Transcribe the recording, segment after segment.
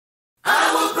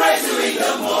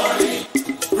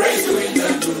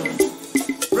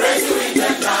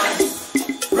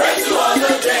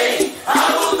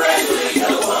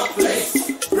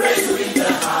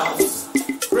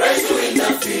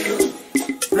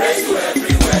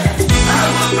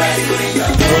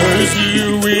Praise you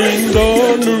in the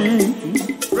noon.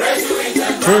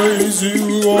 Praise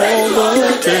you all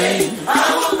the day.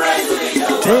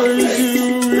 Praise you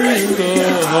in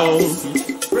the house.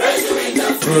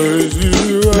 Praise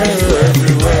you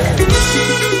everywhere.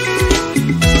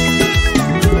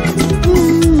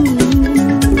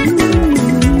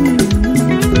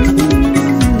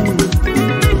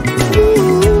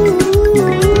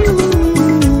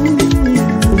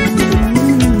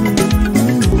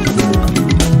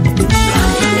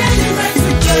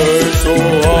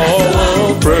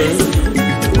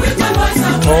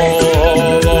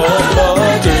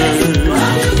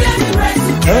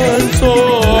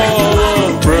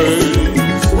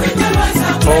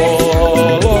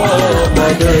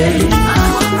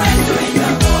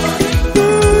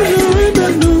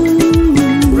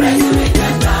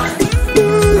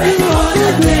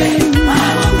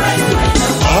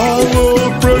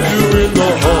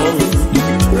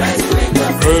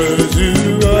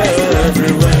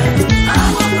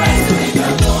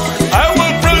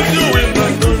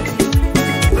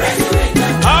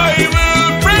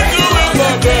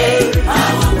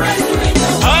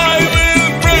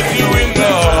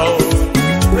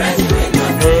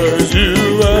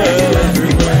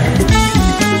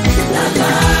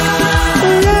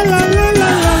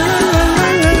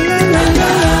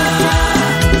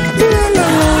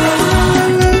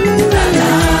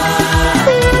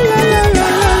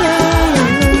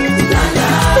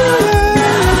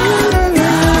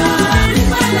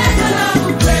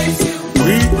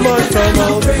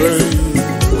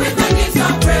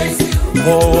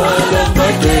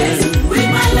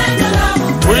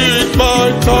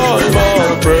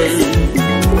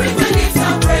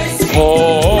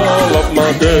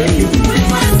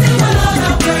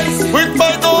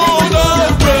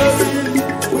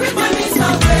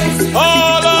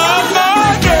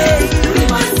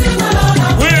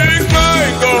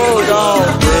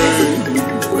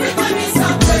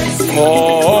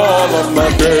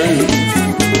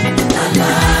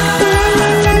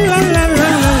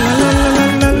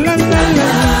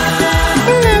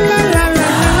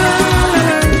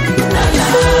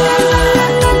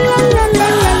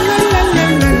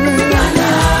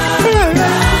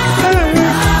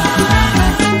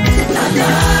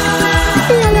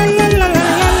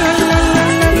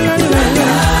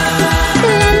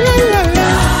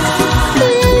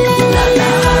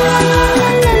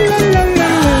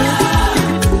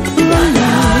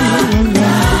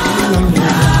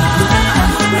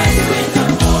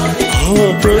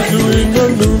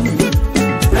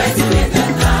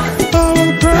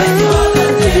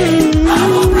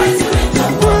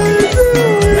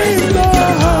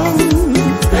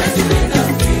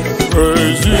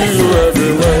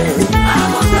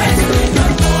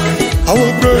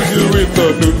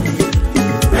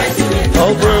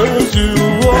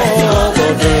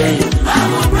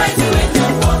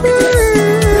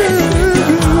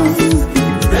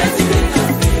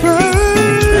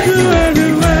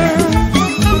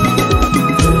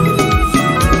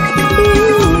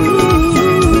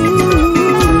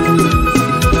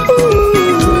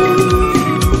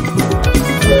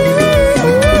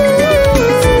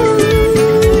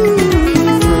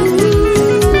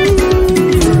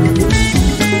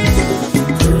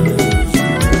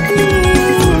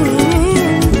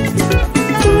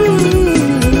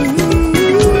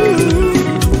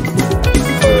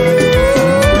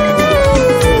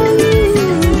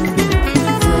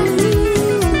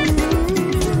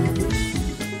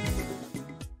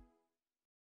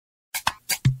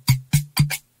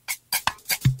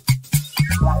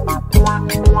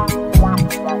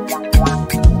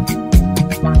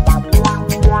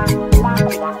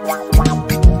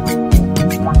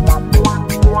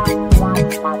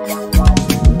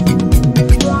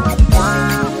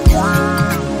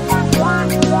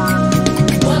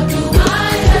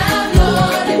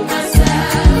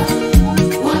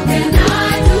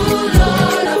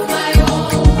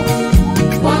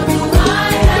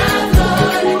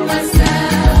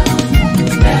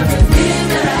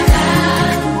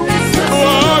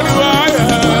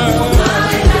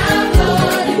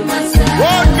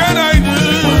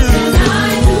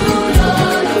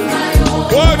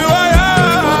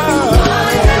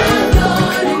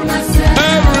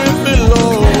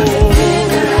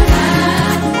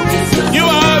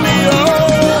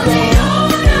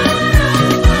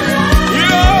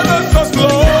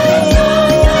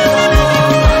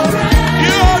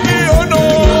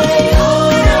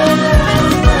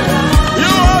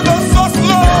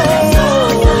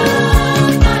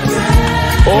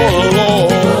 Oh,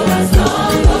 Lord,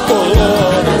 oh,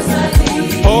 Lord,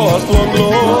 oh,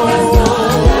 Lord.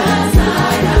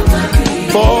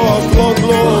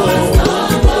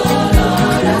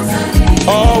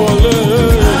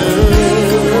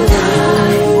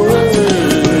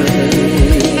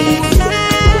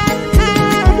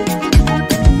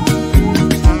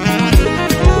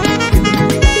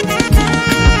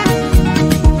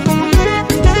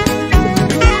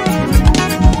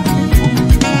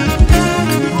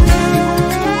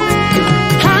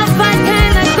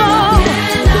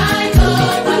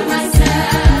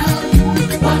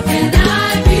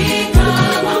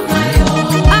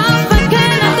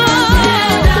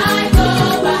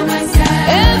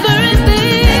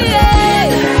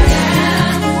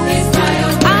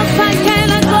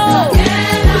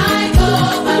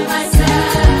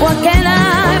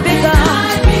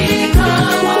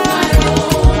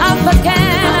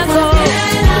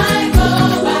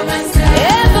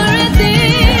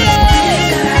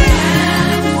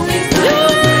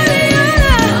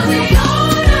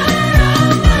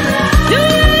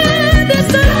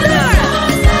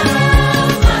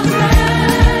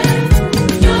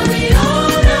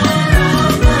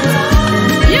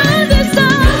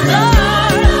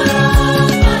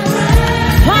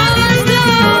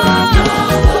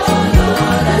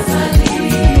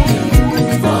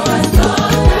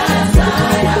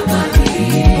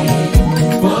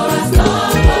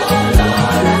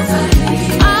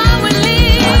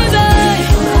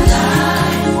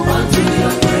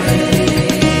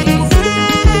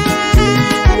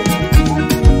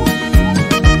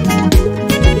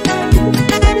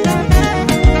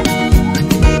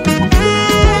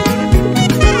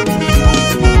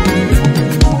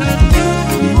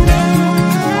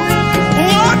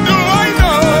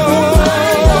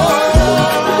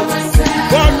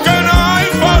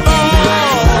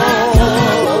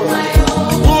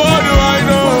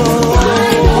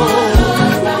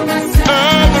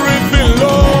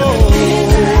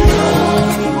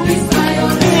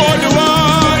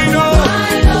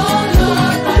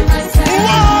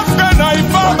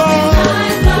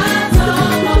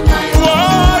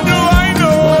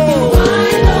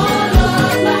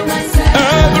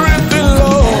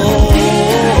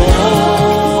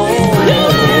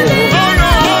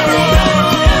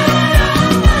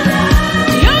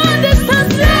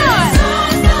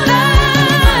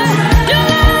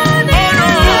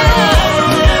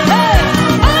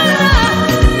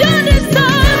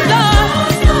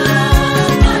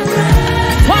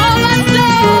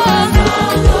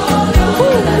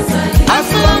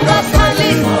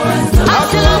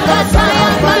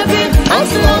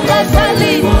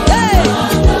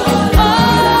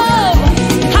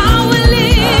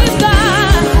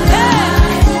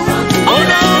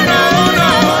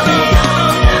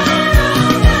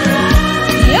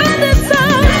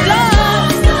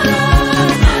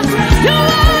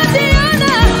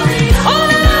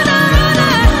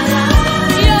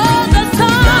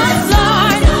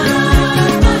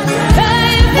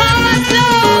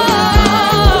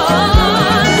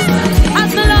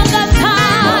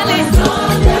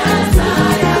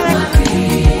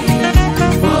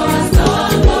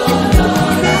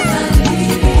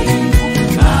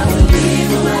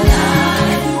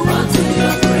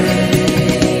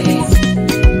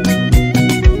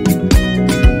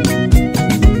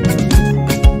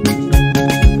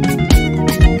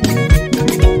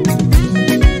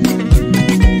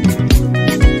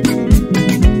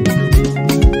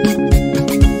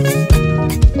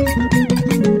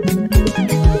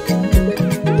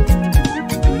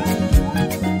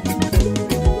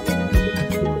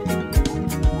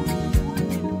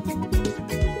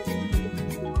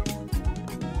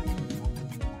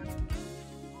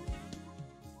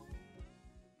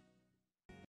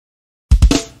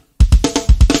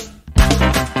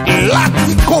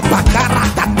 Ratiko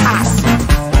bagaratas.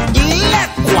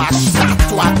 Lekwa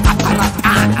shatwa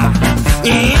taparatana.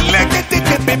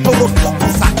 Legete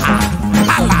beborotokusaka.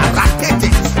 Hala ratete.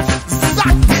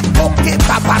 Zate toke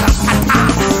babaratata.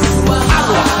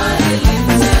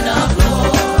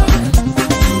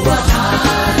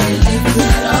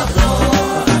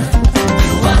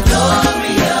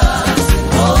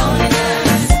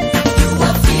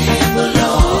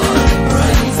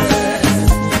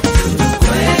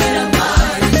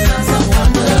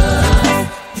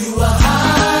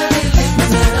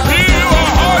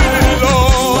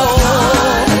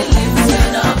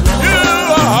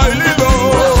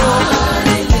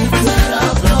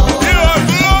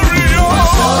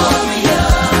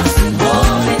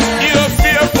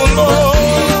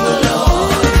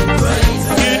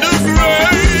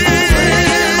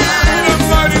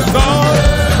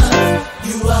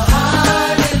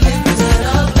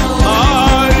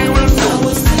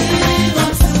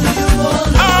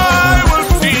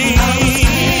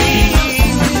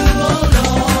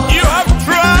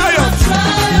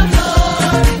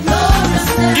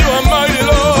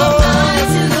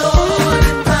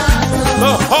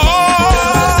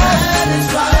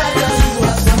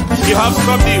 You have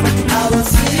subdued. I will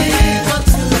sing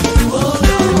unto you, oh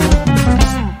Lord.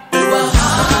 You are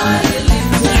highly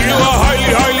lifted. You are highly,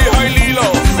 highly, highly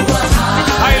low. You are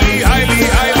Highly, highly,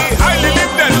 highly, highly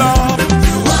lifted, Lord.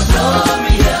 You are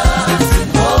glorious.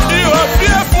 You are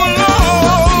fearful, Lord.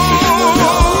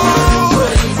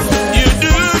 You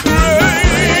do great.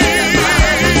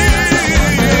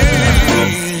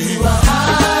 You are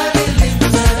highly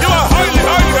lifted. You are highly,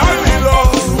 highly, highly low.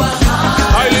 You are highly,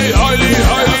 Highly, highly,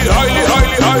 highly, highly,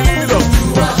 highly, highly low.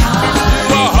 you are highly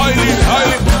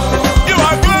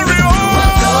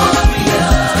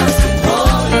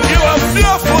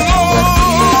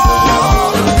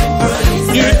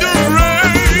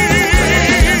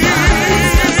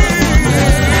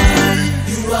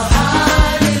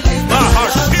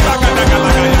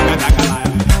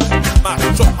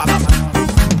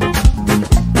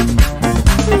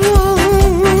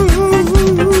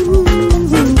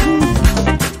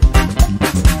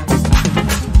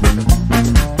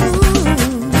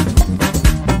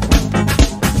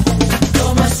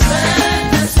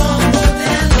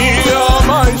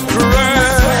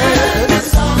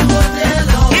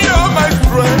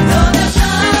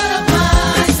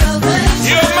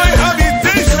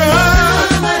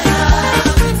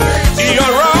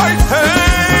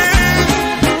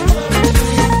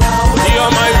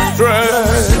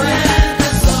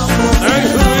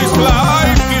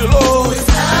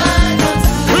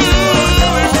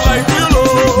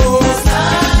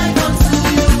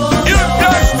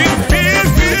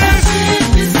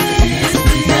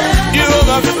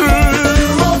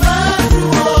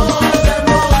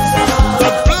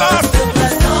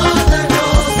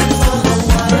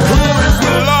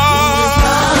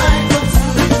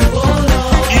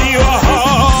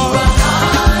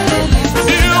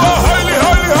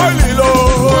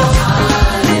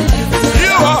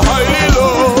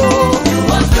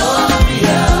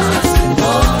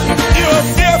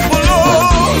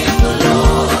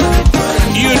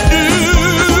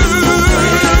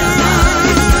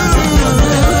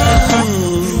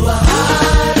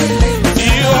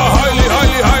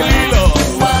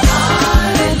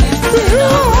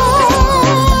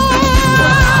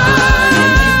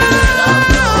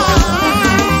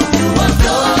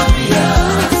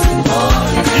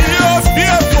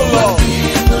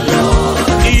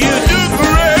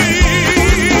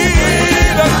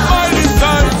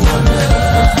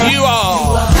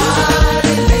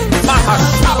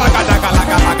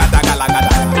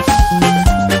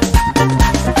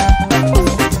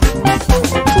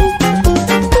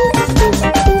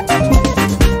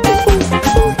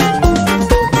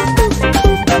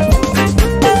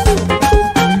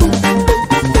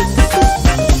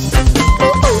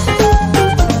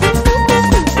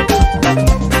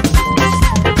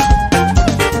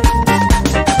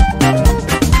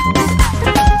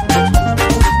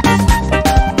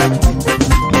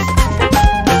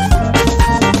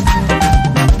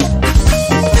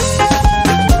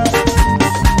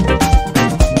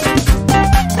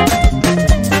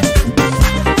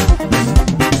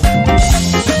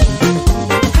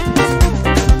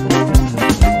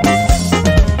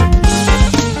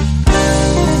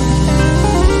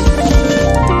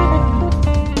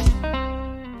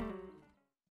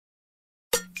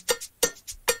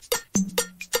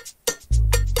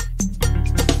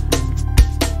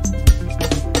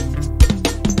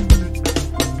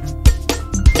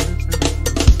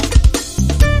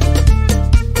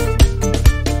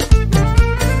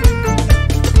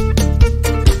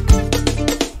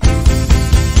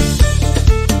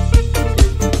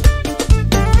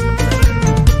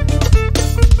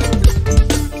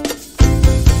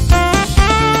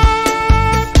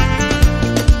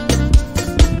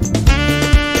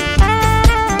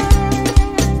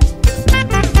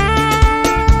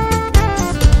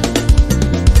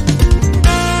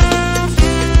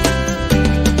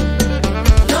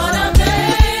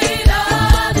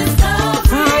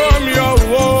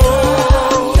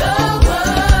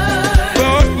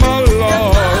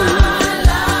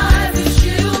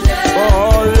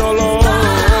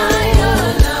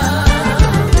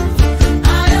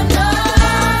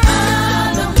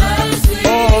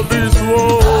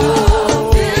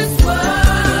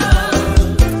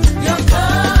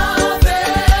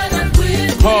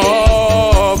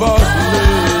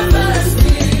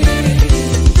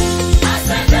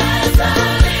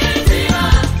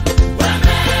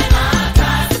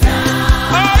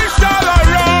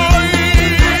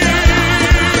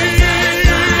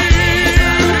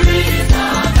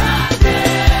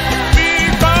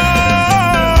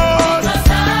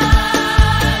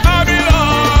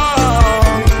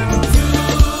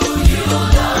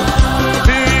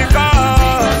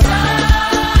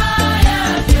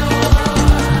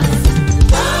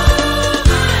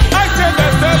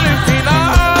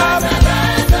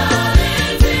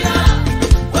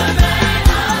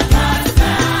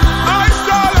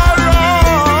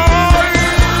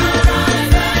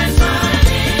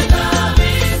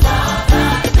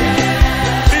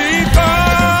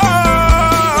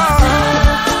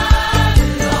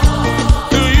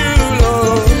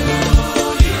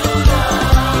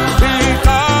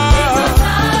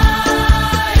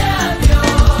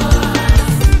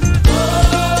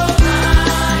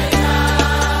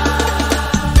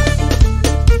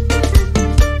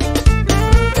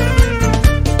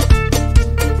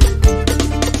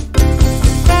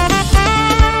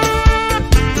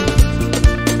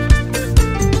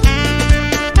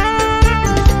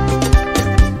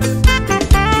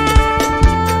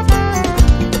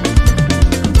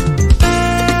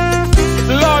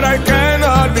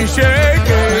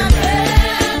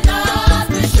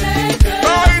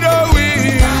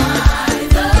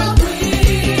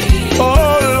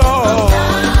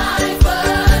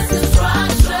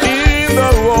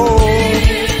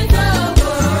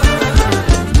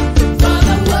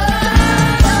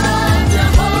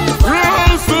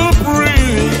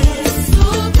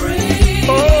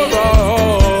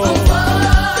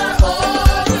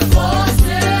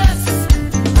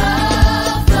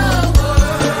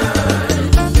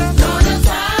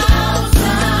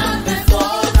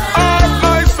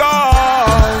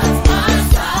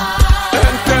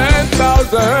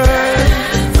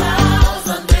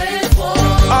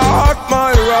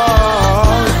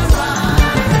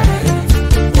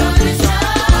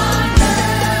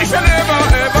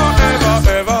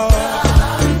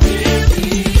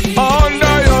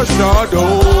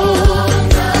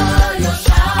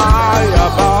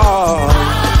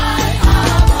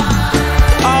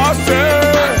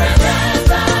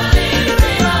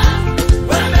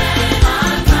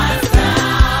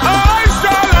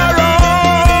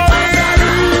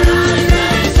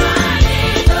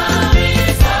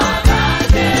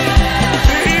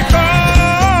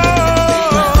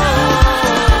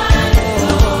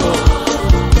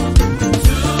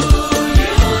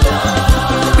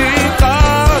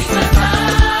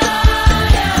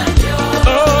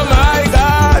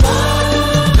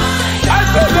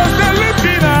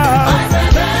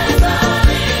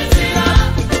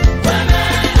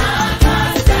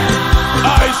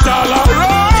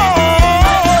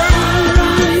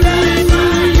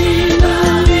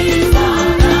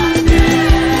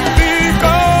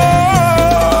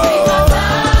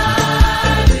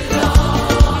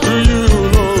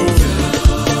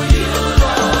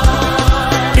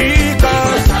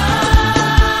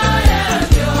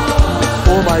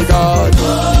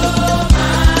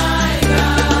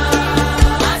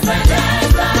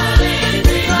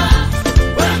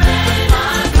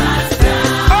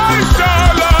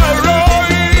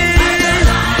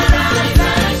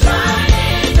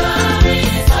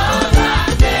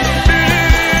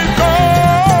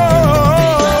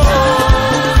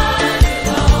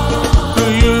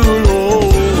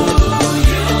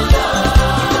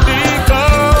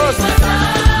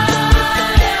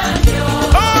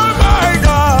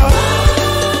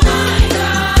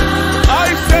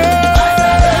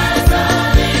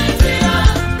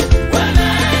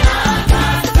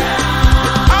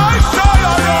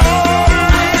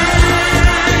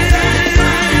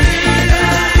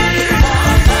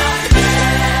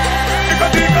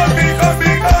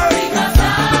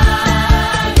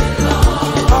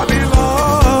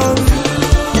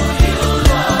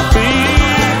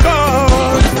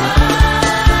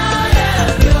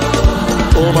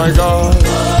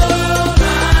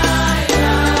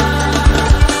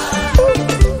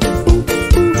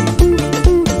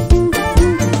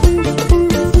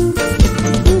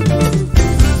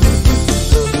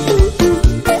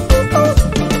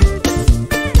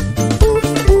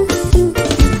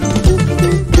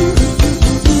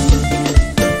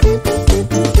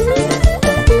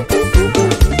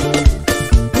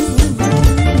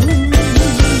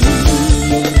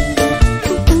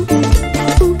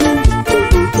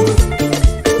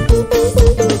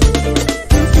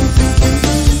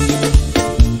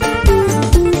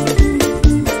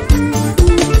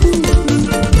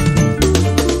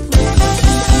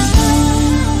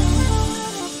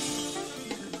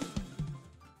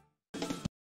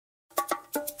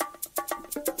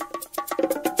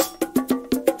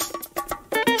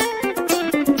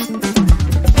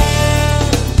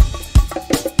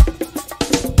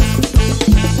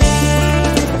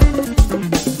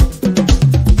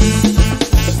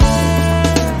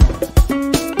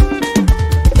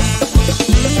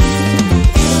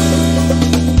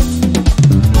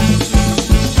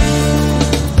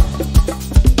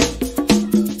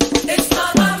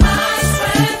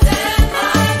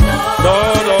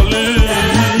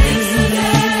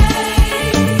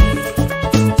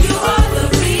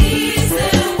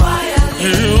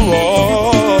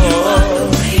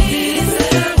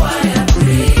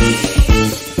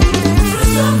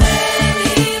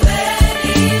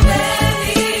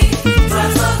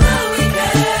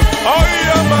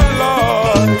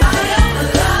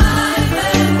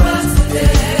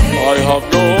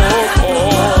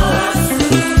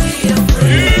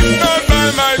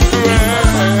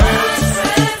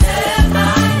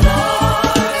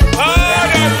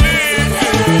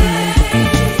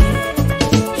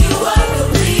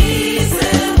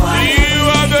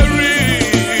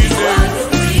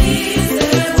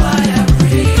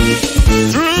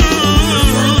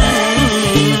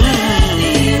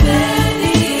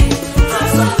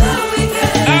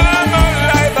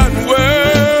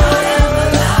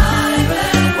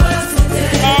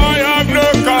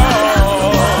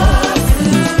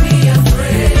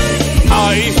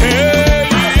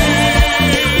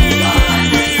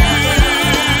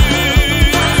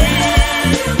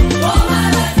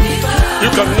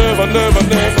can never, never,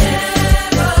 never.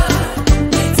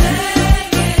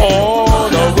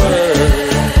 On away.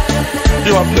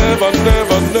 You have never,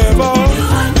 never, never.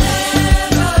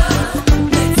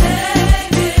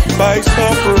 By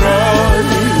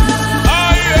surprise.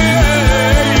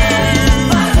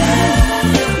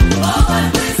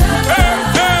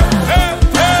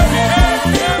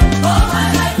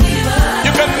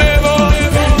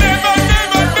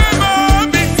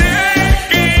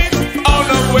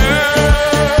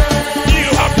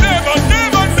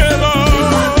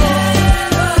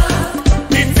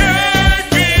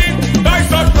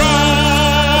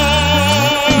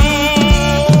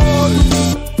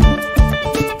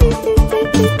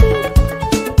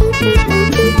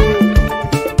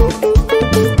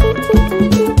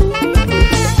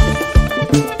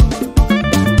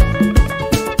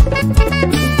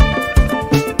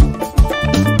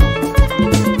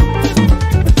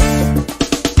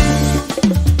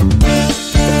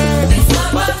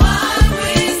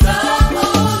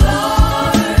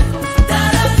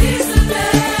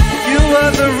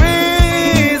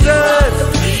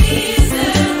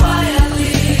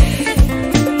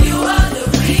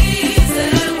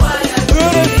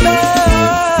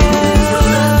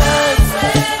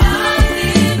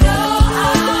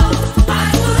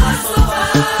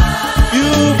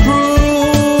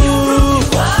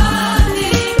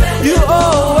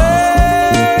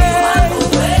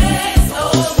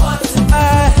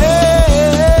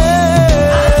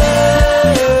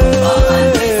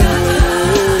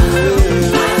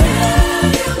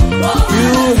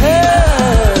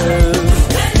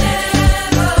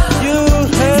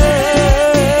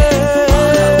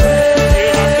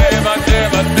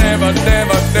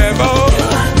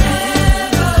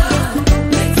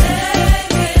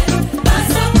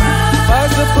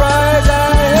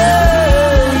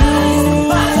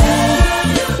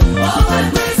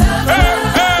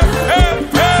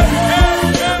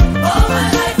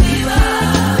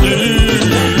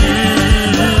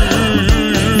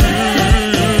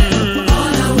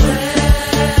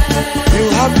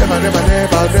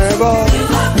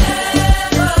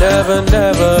 Never,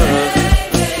 never.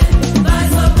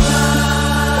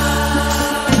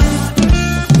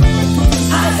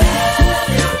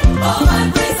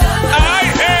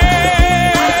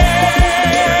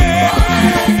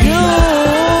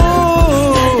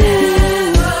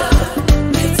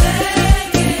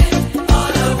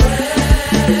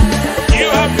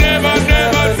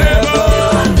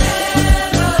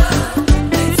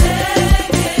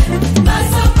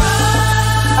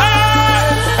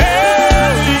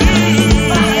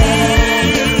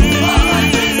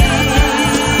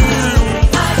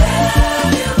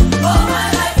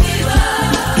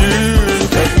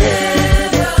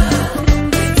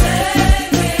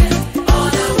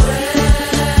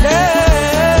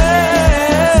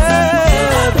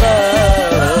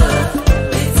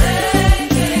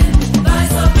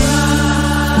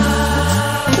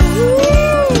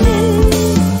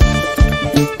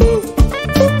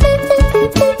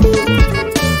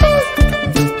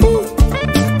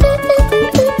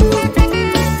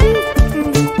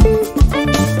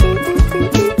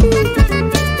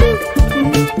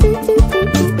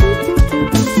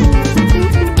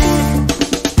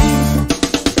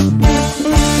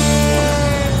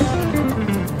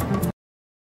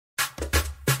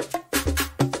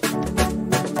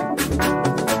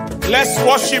 Let's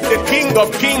worship the King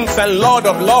of Kings and Lord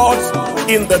of Lords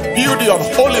in the beauty of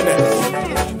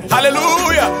holiness.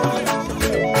 Hallelujah.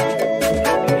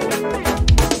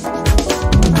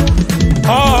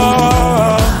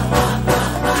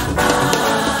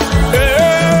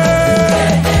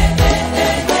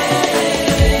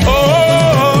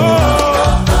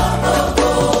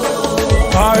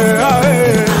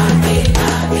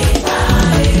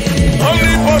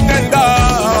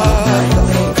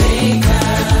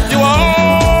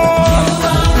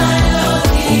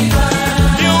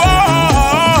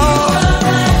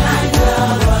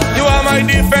 You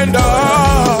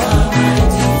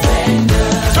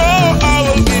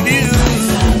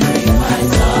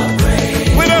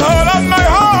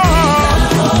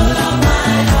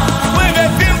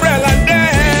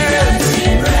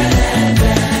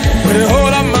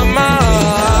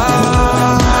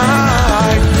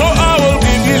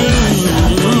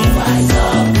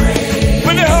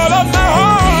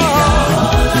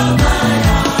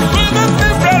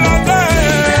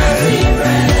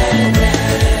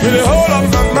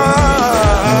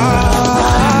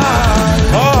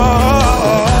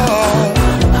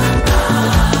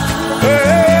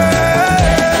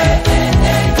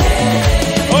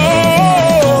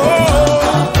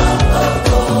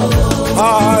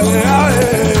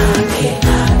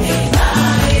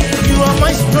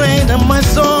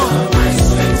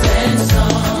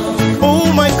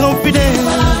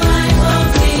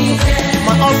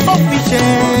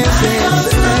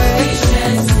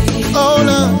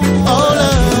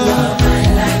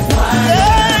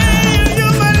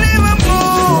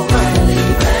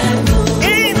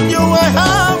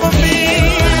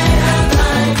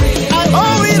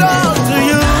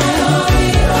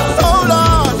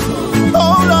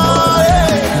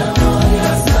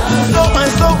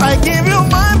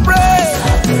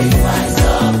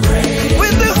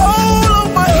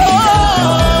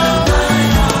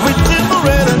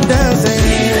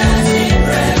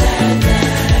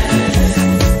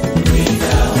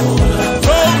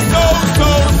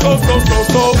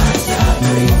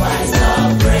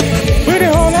With the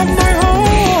whole of my heart,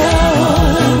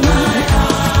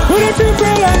 with a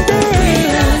timbrel and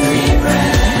dance,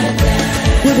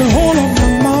 with the whole of my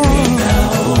mind.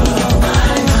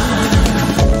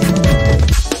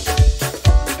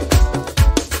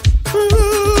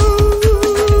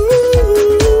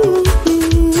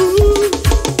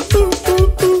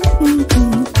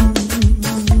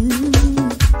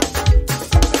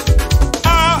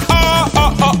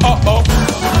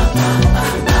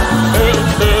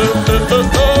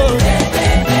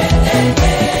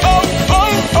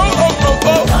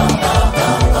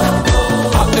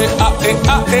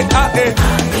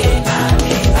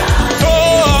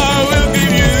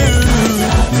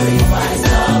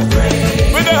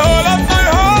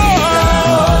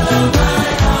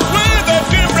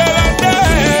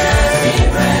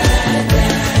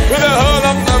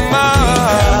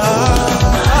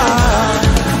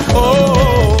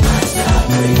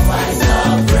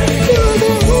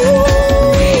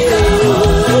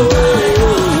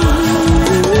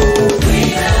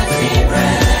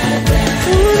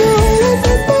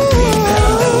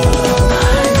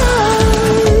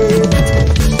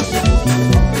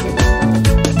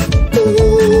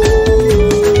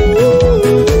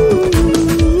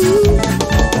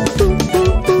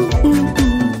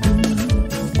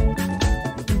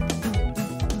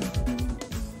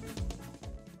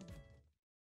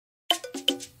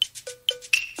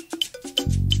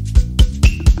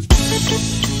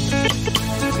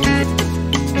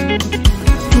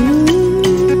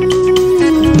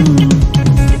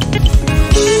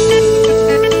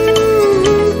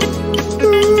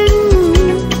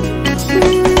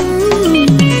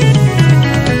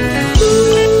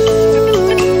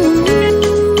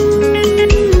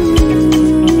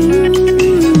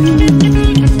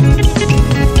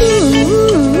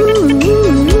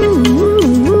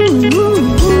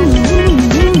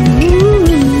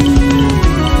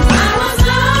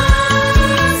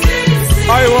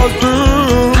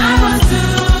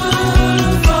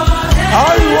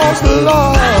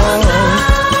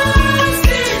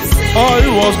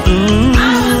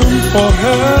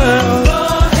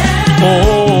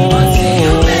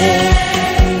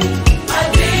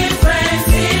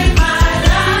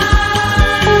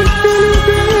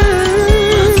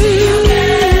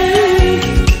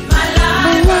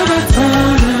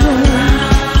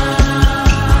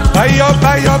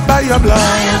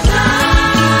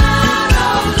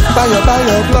 By your blood, by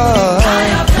your blood,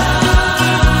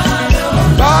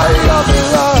 by your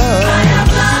blood.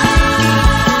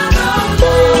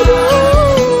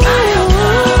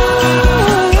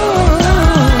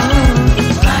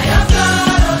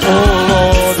 Oh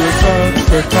Lord, you set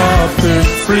the captive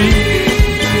free.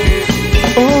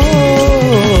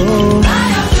 Oh,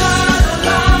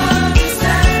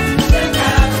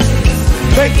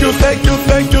 thank you, thank you,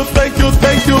 thank you, thank you,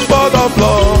 thank you for the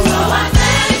blood.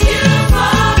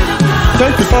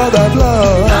 Thank you for the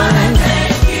blood.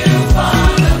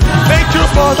 Thank you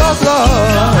for the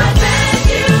blood.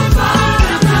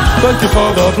 Thank you for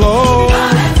the blood.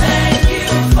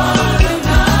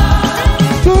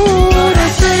 Lord, I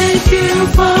thank you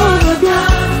for the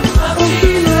blood of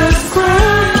Jesus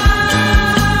Christ.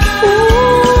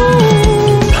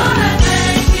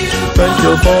 Thank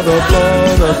you for the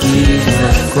blood of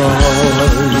Jesus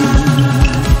Christ.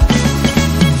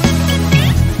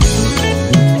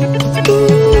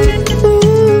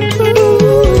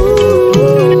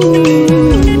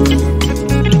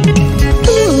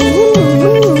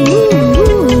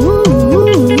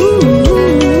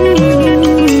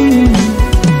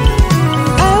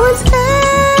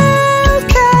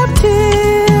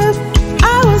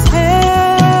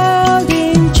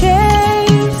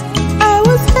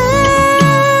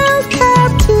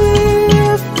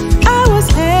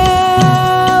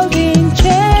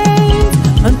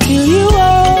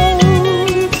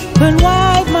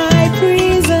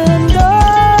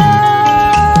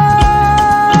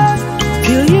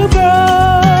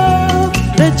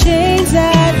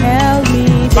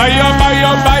 By your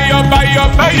blood, by your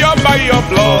blood, by your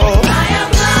blood,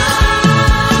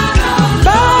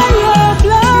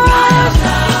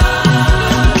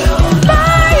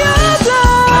 by your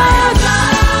blood,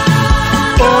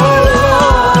 oh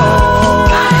Lord,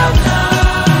 by your blood,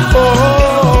 oh,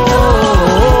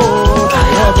 by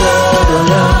your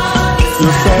blood,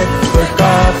 you set the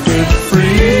captive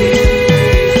free.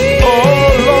 Oh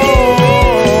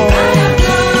Lord,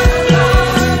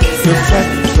 you set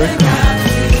the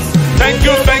captive. Thank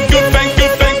you, thank you, thank you,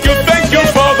 thank you, thank you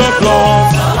for the blood.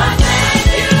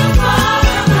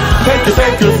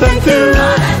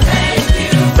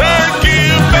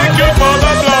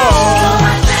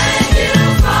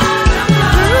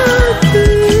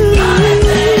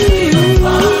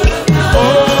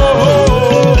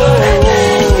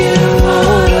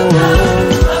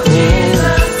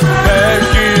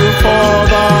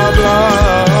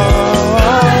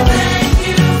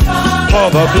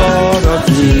 the blood of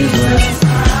Jesus.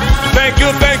 Thank you,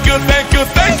 thank you, thank you,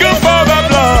 thank you for the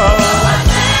blood.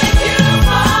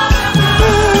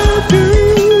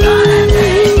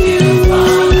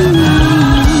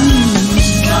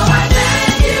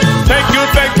 Thank you,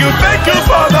 thank you, thank you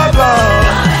for the blood.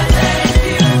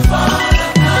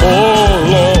 Oh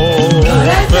Lord,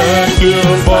 thank you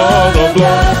for the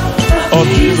blood of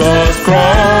Jesus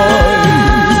Christ.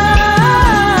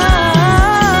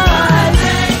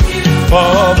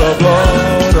 For the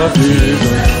blood of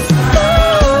Jesus.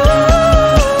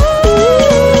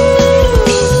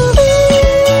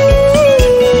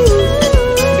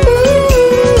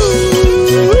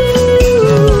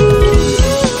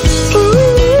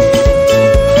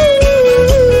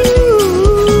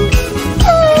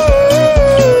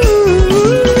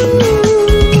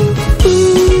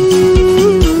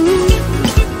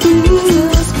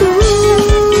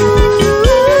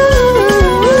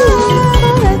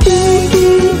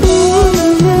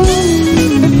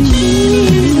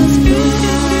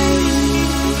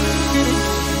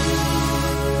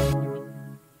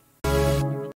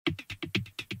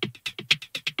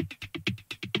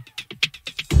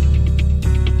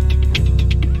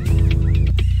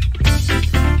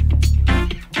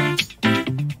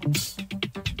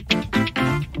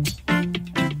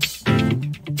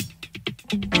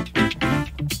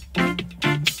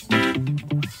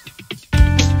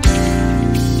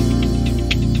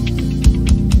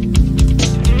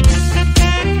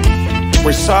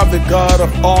 We serve the God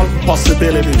of all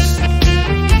possibilities.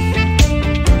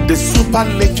 The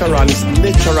supernatural is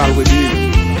natural with you.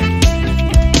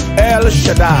 El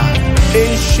Shaddai,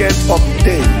 ancient of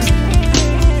days,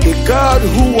 the God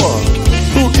who was,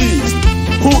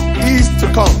 who is to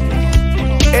come,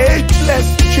 ageless,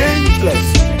 changeless,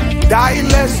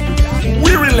 dieless,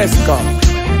 weariless God.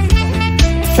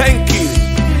 Thank you,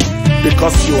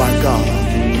 because you are God.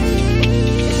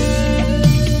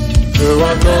 You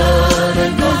are God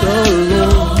and God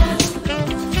alone.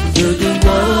 You do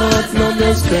what none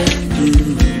else can do.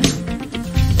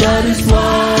 That is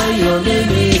why your name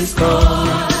is called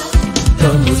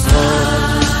the Most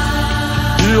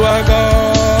High. You are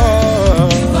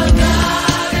God. You are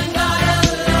God and God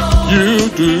alone. You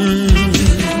do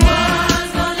what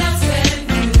none else can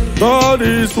do. That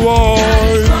is why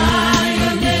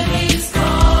your name is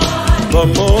called the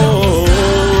Most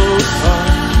High.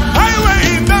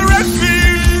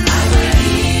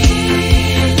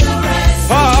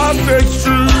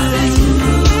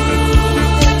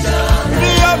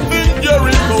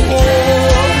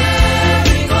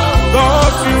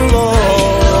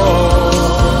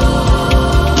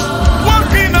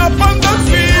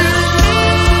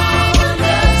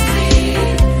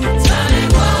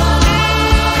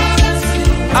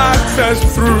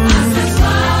 Through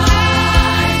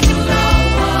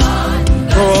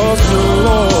cross the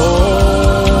Lord.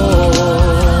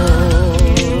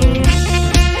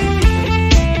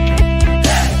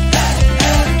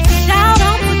 Shout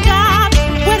out to God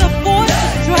with a voice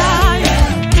of triumph.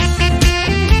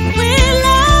 We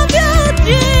love you,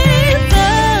 Jesus.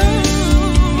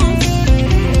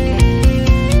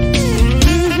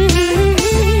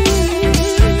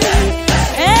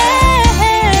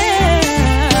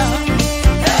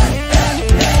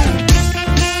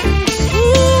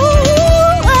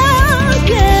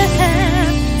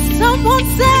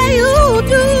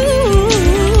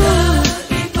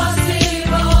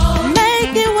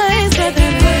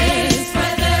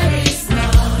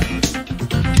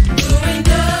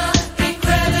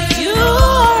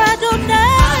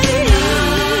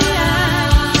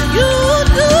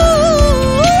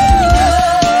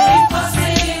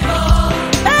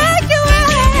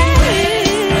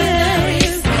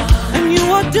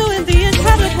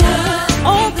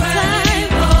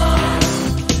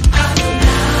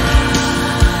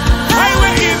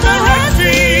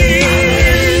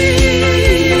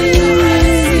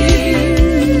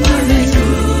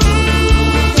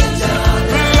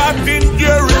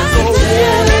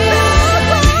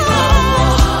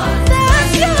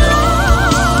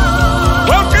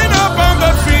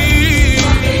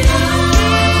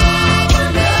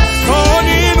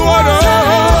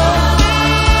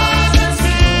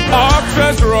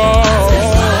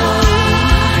 Wrong.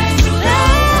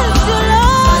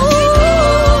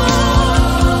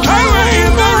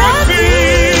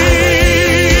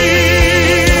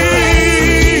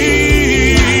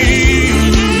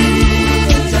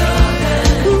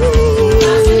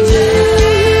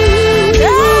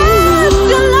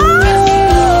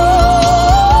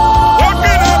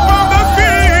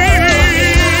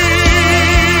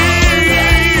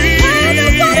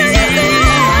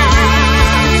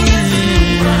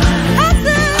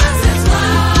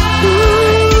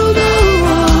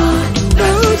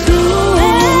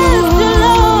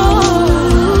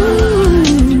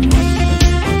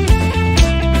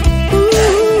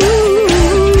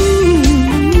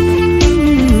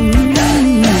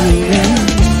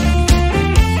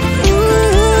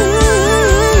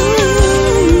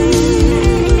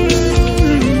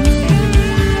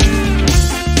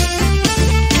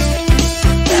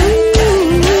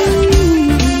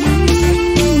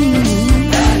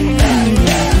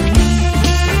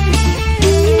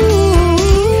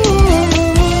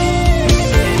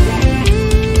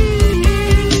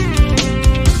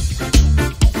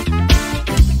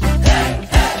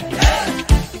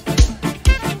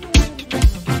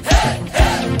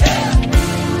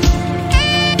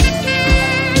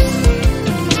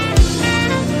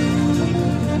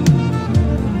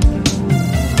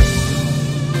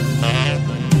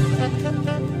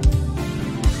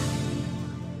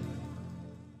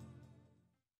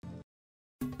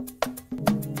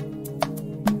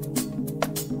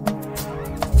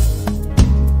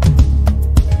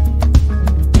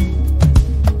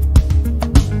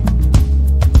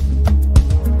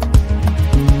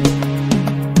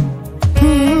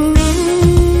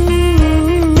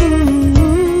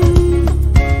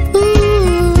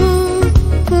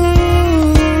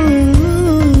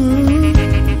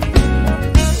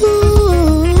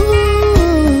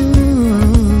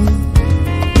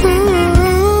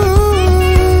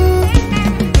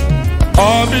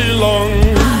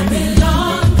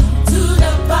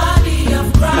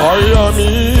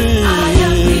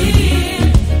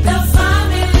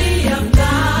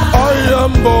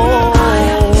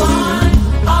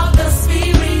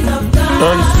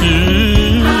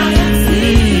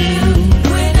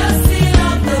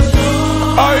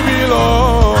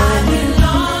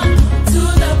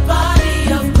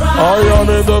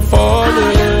 in the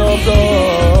family of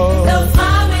God. The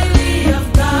family of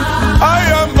God. I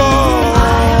am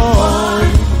born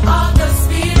Of the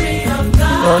Spirit of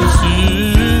God. and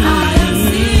see.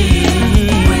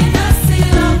 With the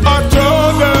seal of A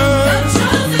chosen the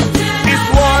chosen is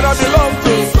what I belong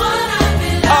to. is what I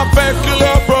belong A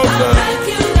peculiar person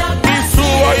is who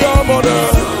I am on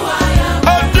earth.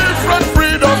 A different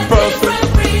breed of person.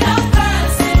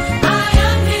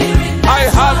 I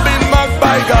have been marked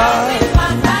by God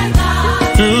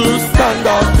to stand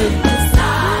out in.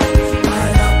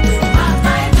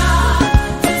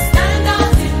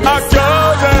 A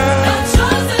chosen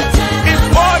is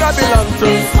what I belong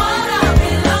to.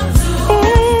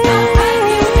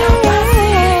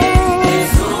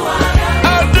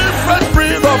 A different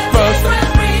breed of person.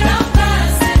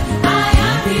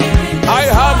 I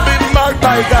have been marked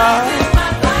by God.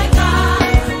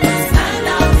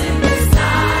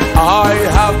 I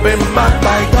have been marked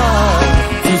by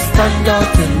God to stand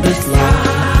out in this life.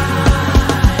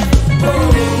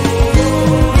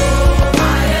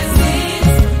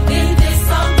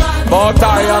 But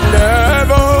I am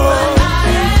never.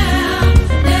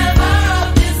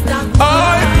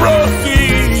 I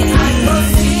proceed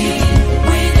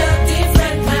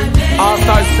as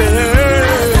I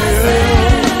say.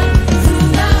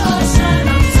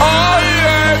 I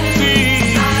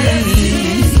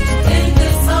exist.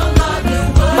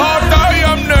 But I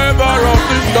am never of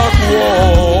this dark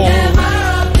world.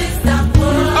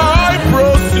 I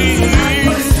proceed.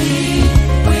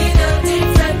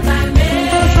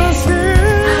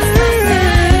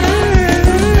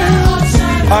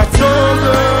 I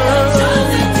chosen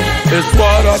is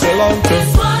what I belong to.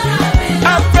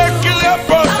 A peculiar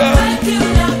person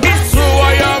is who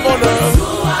I am on earth.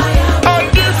 A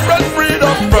different breed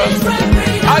of person.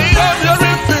 I am here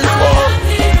in this world.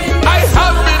 I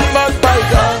have been marked by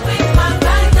God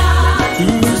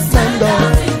to stand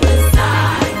up.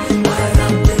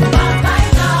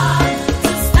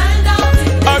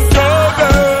 A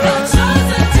chosen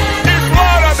is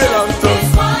what I belong to.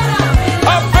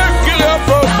 A peculiar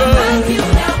person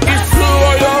is who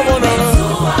I am on earth.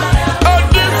 A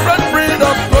different breed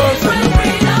of person.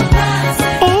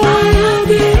 I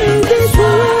am in this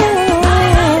world.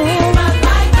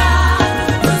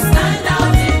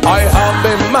 I have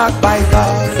been marked by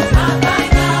God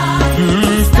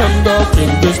to stand up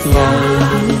in this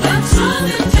life.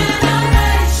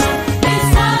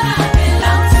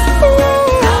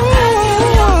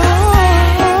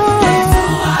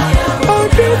 A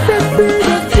different breed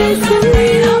of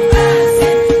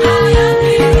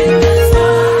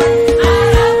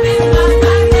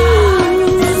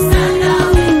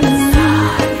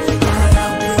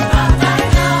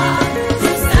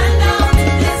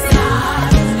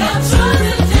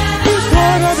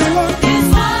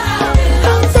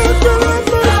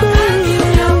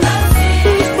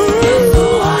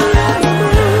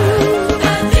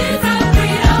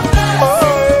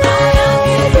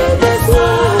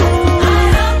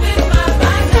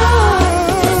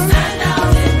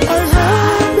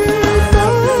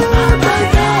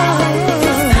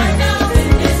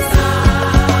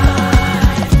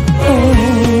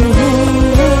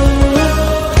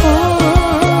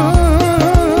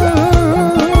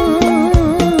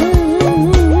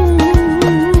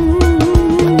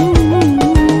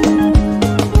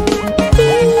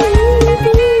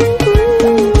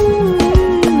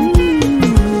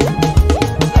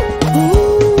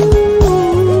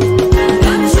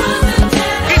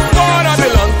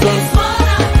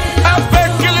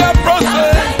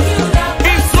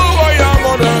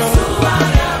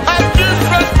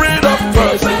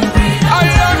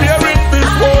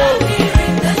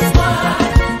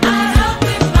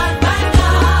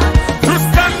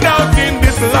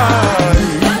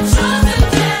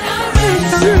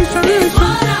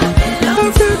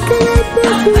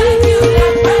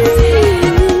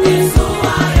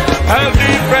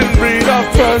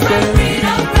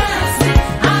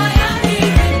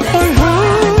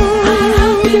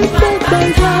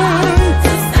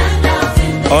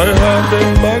I have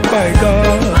been marked by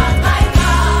God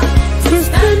to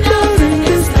stand out in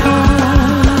this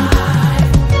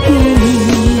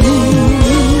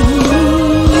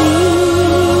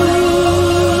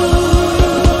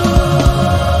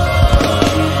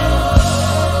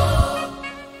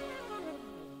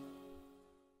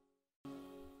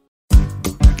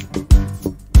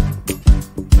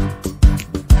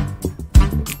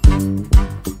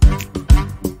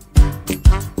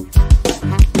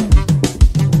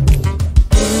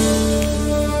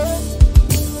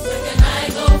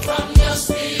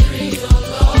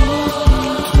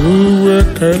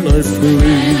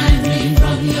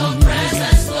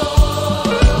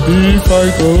If I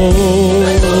go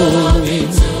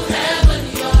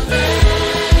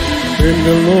in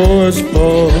the lowest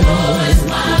part,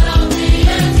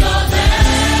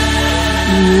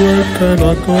 where can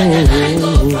I go?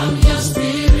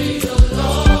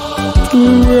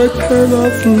 Where can I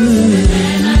flee?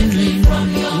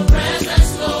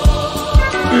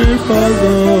 If I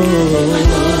go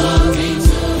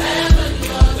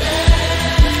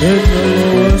in the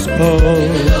lowest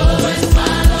part,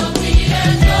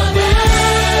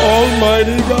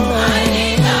 Almighty God,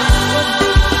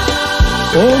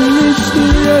 only she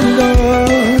and I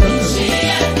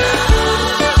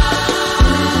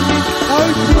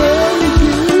praise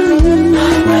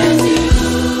you.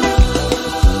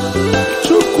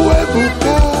 Jukebox,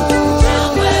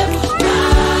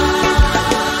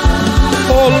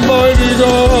 Almighty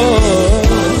God,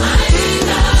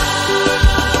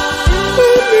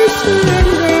 only she and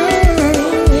I.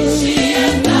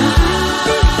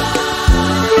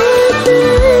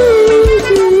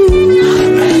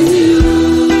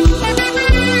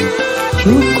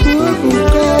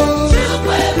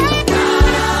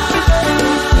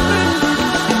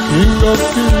 King of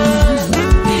Kings,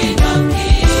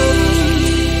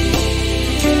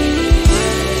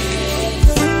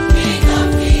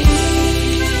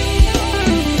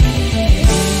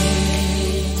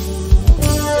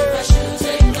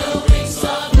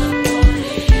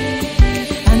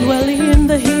 and dwelling in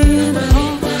the hill of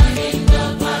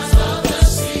the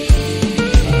sea,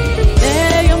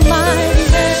 there your mighty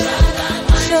hand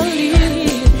shall lead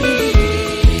me.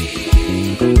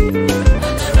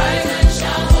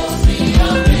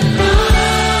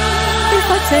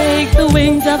 Take the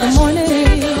wings of the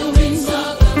morning,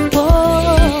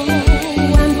 oh,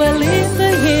 and dwell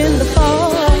in the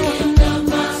fall.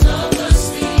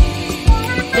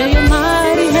 There your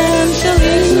mighty hand shall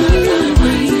lead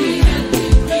me.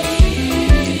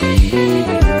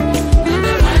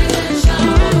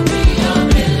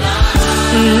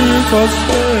 if I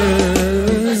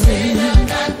stay,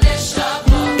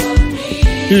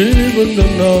 even the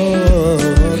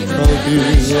night I'll be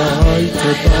right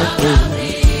about me.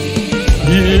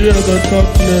 Hear the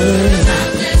darkness,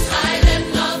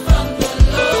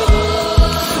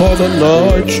 for the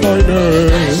light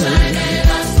shineth.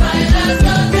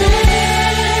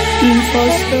 If I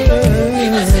stay,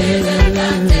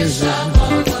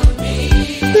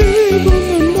 even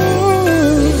the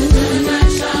night,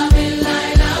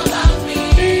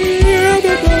 hear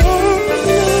the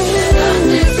darkness.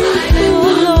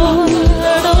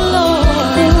 Oh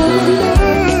Lord,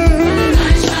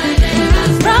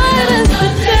 bright as the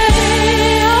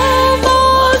day, oh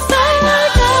Most High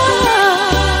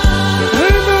God.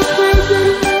 In the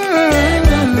present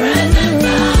I praise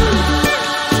you.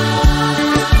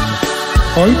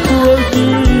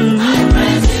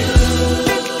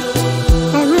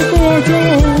 I reward you.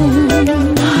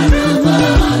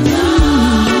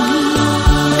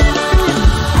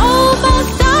 Oh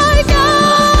Most High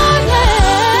God,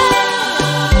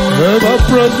 Ever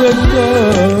present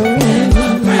God.